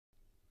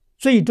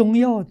最重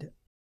要的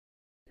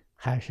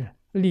还是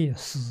历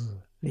事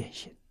练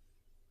心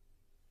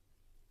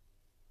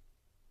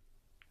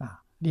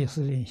啊！历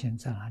事练心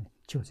在哪里？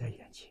就在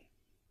眼前，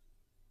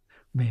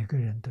每个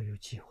人都有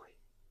机会，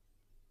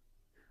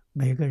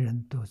每个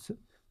人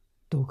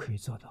都可以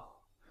做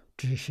到，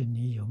只是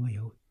你有没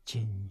有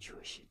警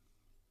觉心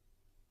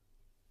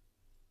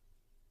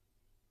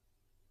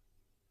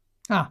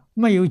啊？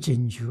没有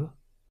警觉，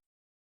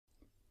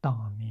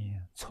当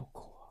面错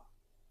过。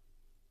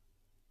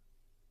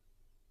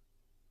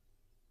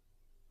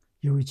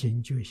有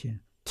警觉心，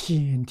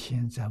天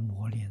天在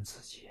磨练自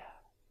己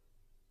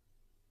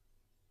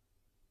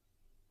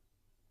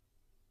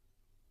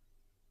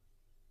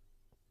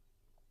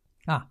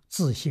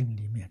自信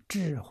里面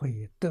智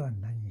慧、德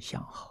能、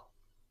相好，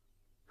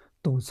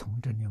都从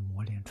这里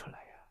磨练出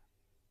来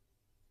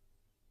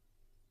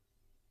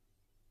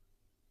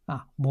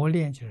磨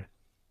练就是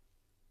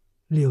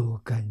六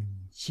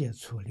根接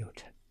触六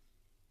尘，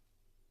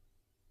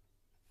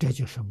这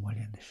就是磨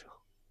练的时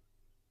候。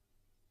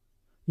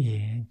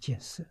眼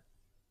见色，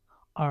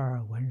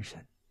耳闻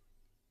声，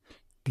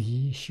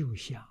鼻嗅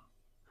香，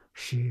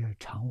舌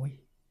尝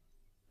味，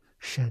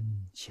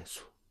身接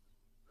触，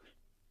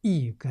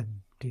意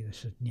根对的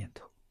是念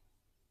头，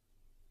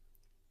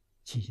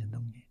起心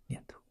动念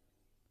念头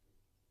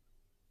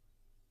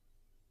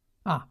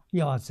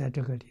要在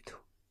这个里头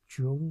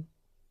觉悟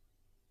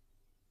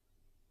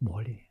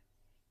磨练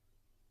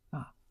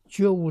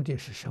觉悟的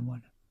是什么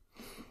呢？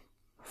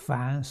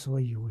凡所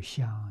有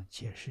相，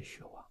皆是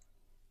虚妄。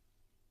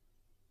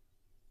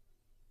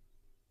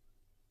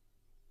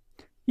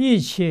一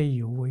切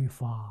有为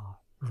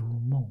法，如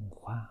梦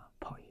幻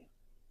泡影。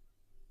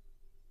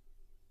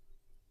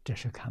这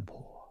是看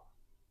破，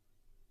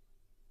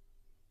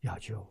要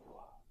觉悟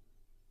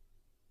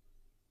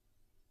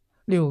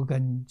六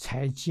根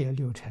才接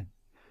六尘，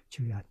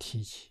就要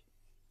提起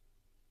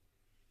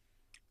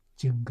《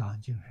金刚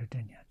经》是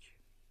这两句，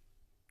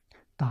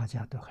大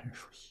家都很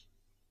熟悉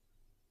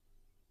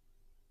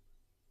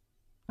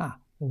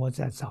我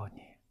在早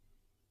年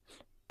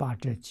把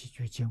这几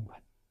句经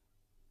文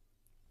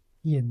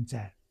印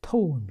在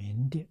透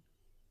明的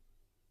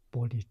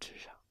玻璃纸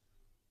上，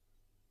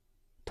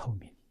透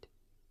明的，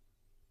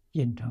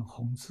印成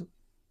红字，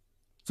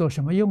做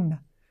什么用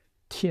呢？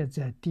贴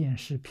在电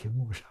视屏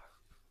幕上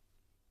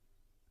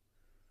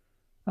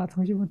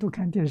同学们都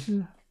看电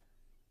视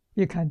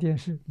一看电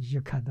视你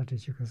就看到这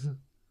几个字，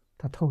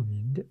它透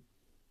明的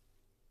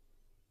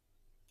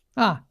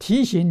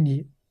提醒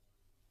你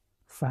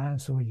凡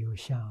所有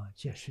相，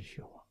皆是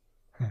虚妄，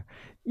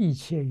一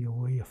切有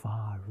为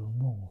法，如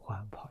梦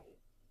幻泡影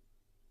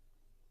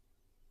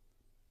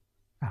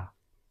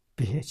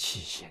别起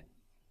心，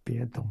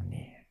别动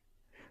念，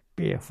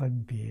别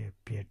分别，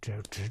别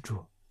执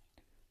着，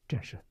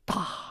这是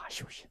大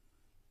修行。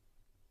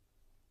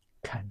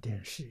看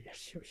电视也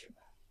是修行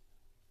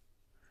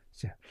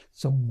这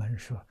宗门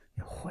说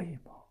你会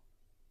吗？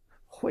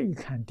会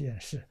看电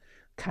视，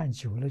看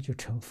久了就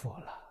成佛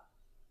了。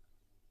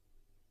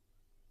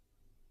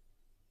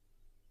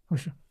我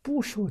说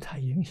不受它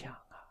影响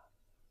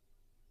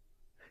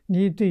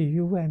你对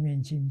于外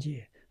面境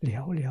界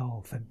了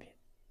了分明，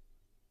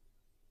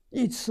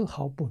一丝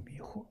毫不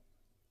迷惑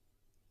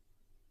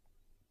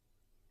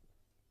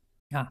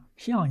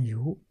相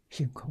由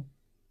心空，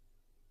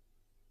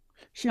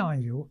相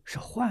由是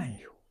幻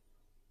有，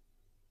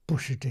不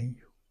是真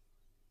有，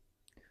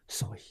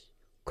所以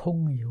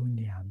空有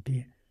两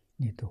边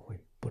你都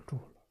会不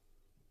住了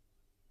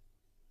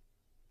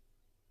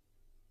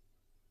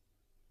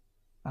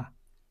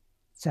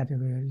在这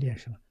个练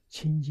什么？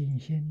清净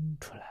心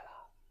出来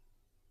了，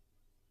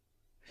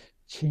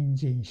清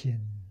净心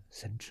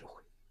生智慧